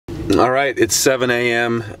All right, it's 7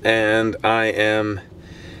 a.m. and I am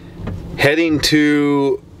heading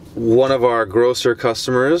to one of our grocer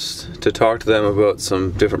customers to talk to them about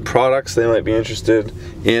some different products they might be interested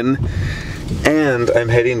in. And I'm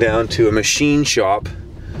heading down to a machine shop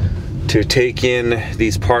to take in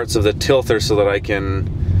these parts of the tilther so that I can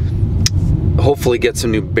hopefully get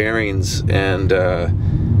some new bearings and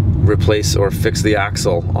replace or fix the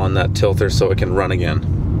axle on that tilther so it can run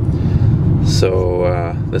again.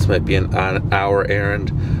 So this might be an hour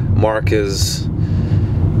errand. Mark is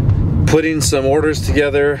putting some orders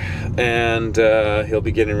together, and he'll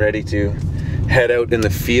be getting ready to head out in the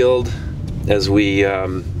field as we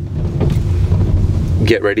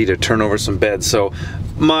get ready to turn over some beds. So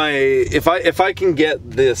if I can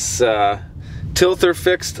get this tilther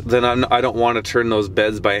fixed, then I don't want to turn those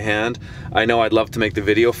beds by hand. I know I'd love to make the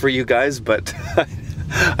video for you guys, but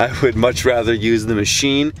I would much rather use the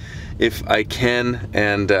machine if I can,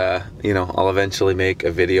 and you know, I'll eventually make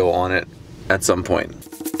a video on it at some point.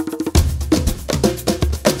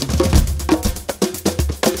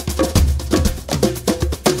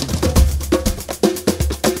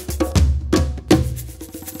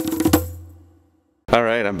 All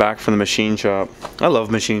right, I'm back from the machine shop. I love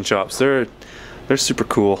machine shops. They're super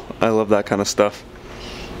cool. I love that kind of stuff.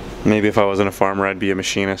 Maybe if I wasn't a farmer, I'd be a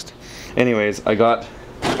machinist. Anyways,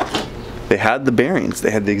 they had the bearings. They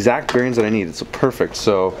had the exact bearings that I needed, so perfect.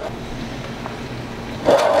 So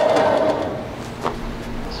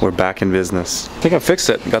we're back in business. I think I fixed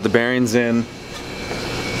it. Got the bearings in,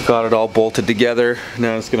 got it all bolted together.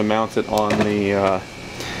 Now I'm just gonna mount it on the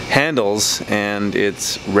handles, and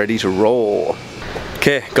it's ready to roll.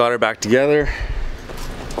 Okay, got her back together.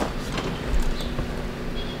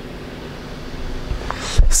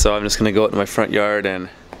 So I'm just gonna go out in my front yard and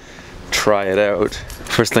try it out.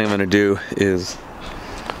 First thing I'm gonna do is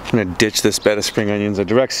I'm gonna ditch this bed of spring onions. I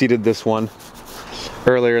direct seeded this one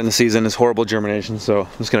earlier in the season. It's horrible germination, so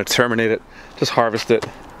I'm just gonna terminate it, just harvest it,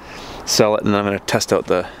 sell it, and then I'm gonna test out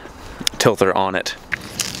the tilther on it.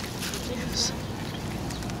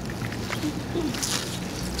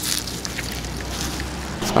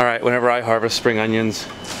 All right, whenever I harvest spring onions,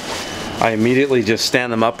 I immediately just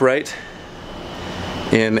stand them upright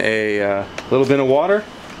in a little bit of water.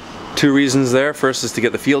 Two reasons there. First is to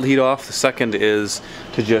get the field heat off. The second is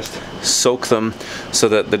to just soak them so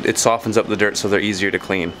that it softens up the dirt so they're easier to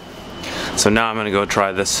clean. So now I'm gonna go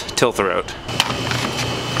try this tilther out.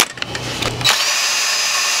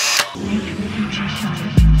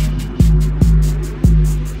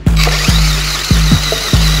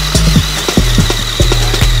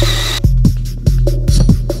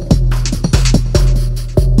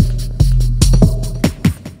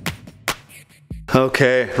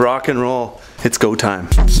 Okay, rock and roll. It's go time.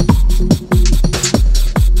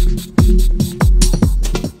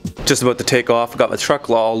 Just about to take off. Got my truck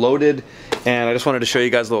all loaded, and I just wanted to show you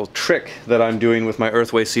guys a little trick that I'm doing with my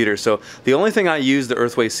earthway seeder. So the only thing I use the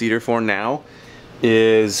earthway seeder for now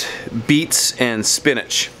is beets and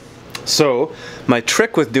spinach. So my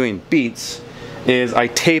trick with doing beets is I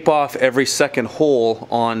tape off every second hole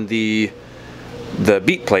on the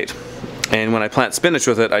beet plate. And when I plant spinach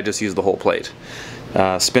with it, I just use the whole plate.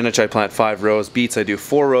 Spinach, I plant 5 rows. Beets, I do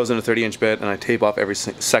 4 rows in a 30-inch bed, and I tape off every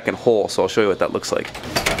second hole. So I'll show you what that looks like.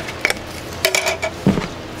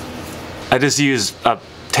 I just use a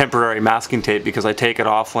temporary masking tape because I take it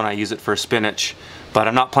off when I use it for spinach. But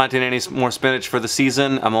I'm not planting any more spinach for the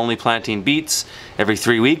season. I'm only planting beets every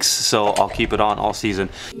 3 weeks, so I'll keep it on all season.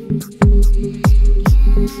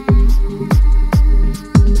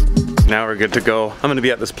 Now we're good to go. I'm gonna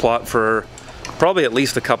be at this plot for probably at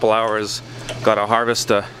least a couple hours. Gotta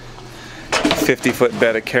harvest a 50-foot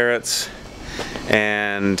bed of carrots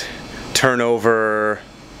and turn over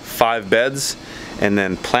 5 beds and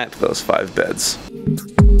then plant those 5 beds.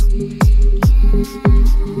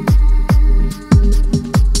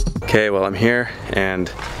 Okay, well, I'm here, and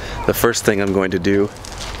the first thing I'm going to do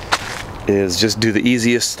is just do the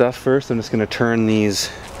easiest stuff first. I'm just gonna turn these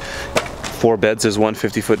 4 beds. There's one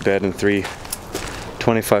 50-foot bed and 3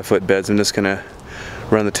 25-foot beds. I'm just gonna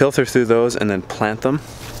run the tilther through those and then plant them.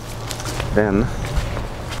 Then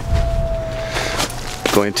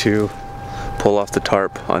going to pull off the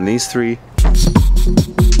tarp on these 3.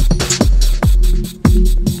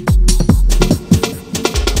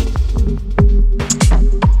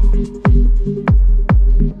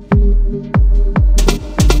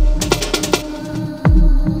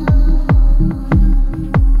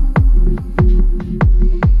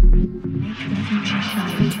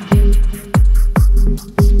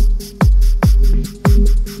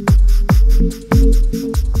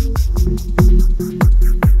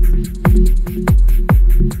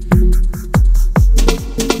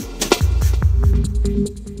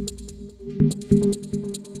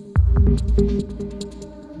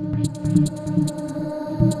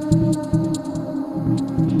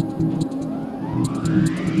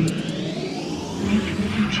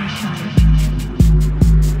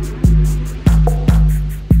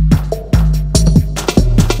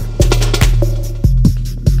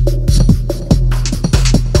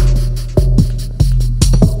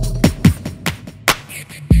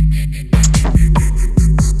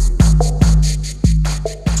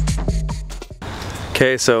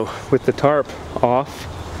 Okay, so with the tarp off,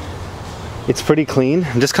 it's pretty clean.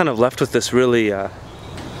 I'm just kind of left with this really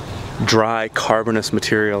dry carbonous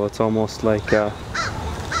material. It's almost like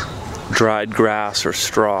dried grass or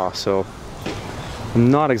straw, so I'm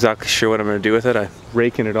not exactly sure what I'm going to do with it. I'm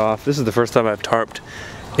raking it off. This is the first time I've tarped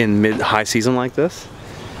in mid-high season like this,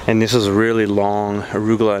 and this is really long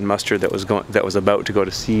arugula and mustard that was about to go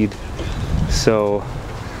to seed. So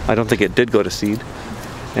I don't think it did go to seed.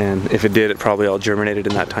 And if it did, it probably all germinated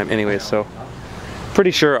in that time anyway, so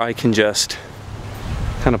pretty sure I can just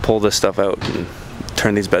kind of pull this stuff out and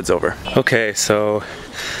turn these beds over. Okay, so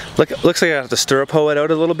looks like I have to stirrup hoe it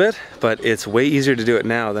out a little bit, but it's way easier to do it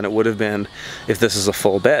now than it would have been if this is a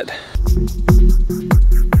full bed.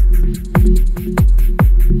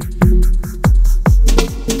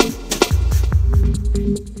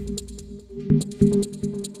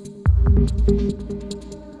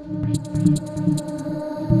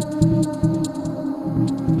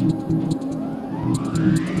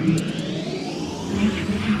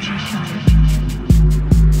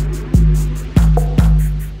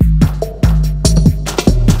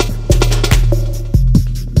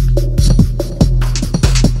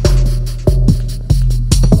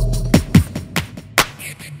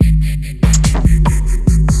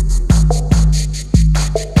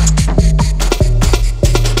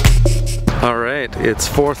 It's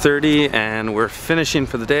 4:30 and we're finishing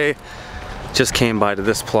for the day. Just came by to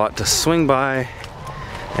this plot to swing by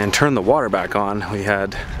and turn the water back on. We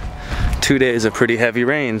had 2 days of pretty heavy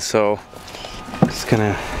rain, so just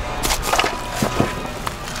gonna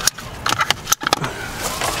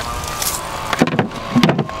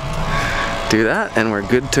do that and we're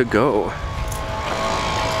good to go.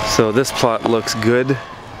 So this plot looks good.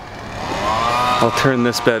 I'll turn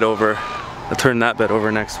this bed over. I'll turn that bed over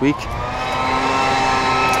next week.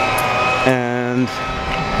 And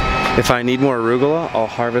if I need more arugula, I'll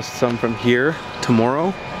harvest some from here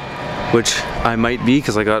tomorrow, which I might be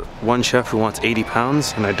because I got one chef who wants 80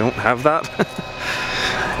 pounds and I don't have that.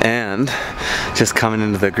 And just coming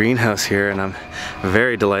into the greenhouse here, and I'm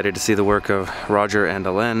very delighted to see the work of Roger and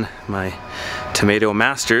Ellen, my tomato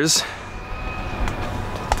masters.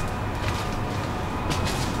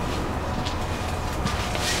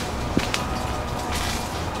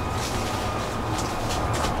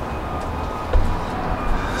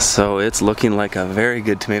 So it's looking like a very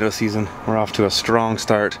good tomato season. We're off to a strong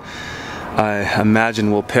start. I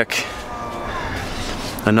imagine we'll pick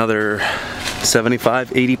another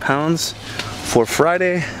 75, 80 pounds for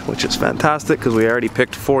Friday, which is fantastic because we already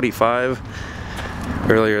picked 45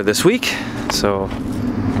 earlier this week. So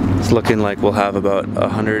it's looking like we'll have about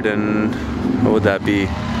 100 and, what would that be?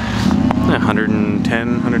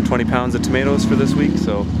 110, 120 pounds of tomatoes for this week.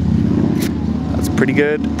 So that's pretty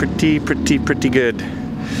good, pretty good.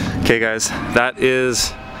 Okay guys, that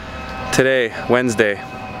is today, Wednesday.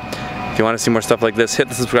 If you want to see more stuff like this, hit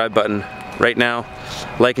the subscribe button right now.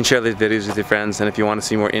 Like and share these videos with your friends, and if you want to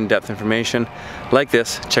see more in-depth information like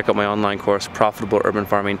this, check out my online course,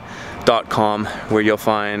 profitableurbanfarming.com, where you'll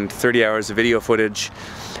find 30 hours of video footage,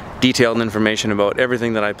 detailed information about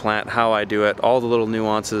everything that I plant, how I do it, all the little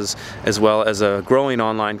nuances, as well as a growing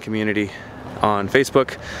online community on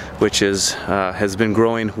Facebook, which is has been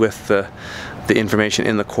growing with the information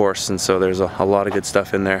in the course, and so there's a lot of good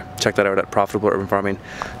stuff in there. Check that out at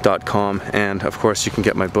profitableurbanfarming.com, and of course you can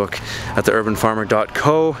get my book at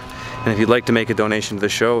theurbanfarmer.co. And if you'd like to make a donation to the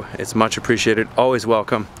show, it's much appreciated, always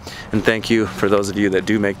welcome, and thank you for those of you that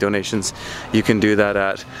do make donations. You can do that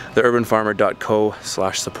at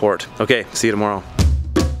theurbanfarmer.co/support. Okay, see you tomorrow.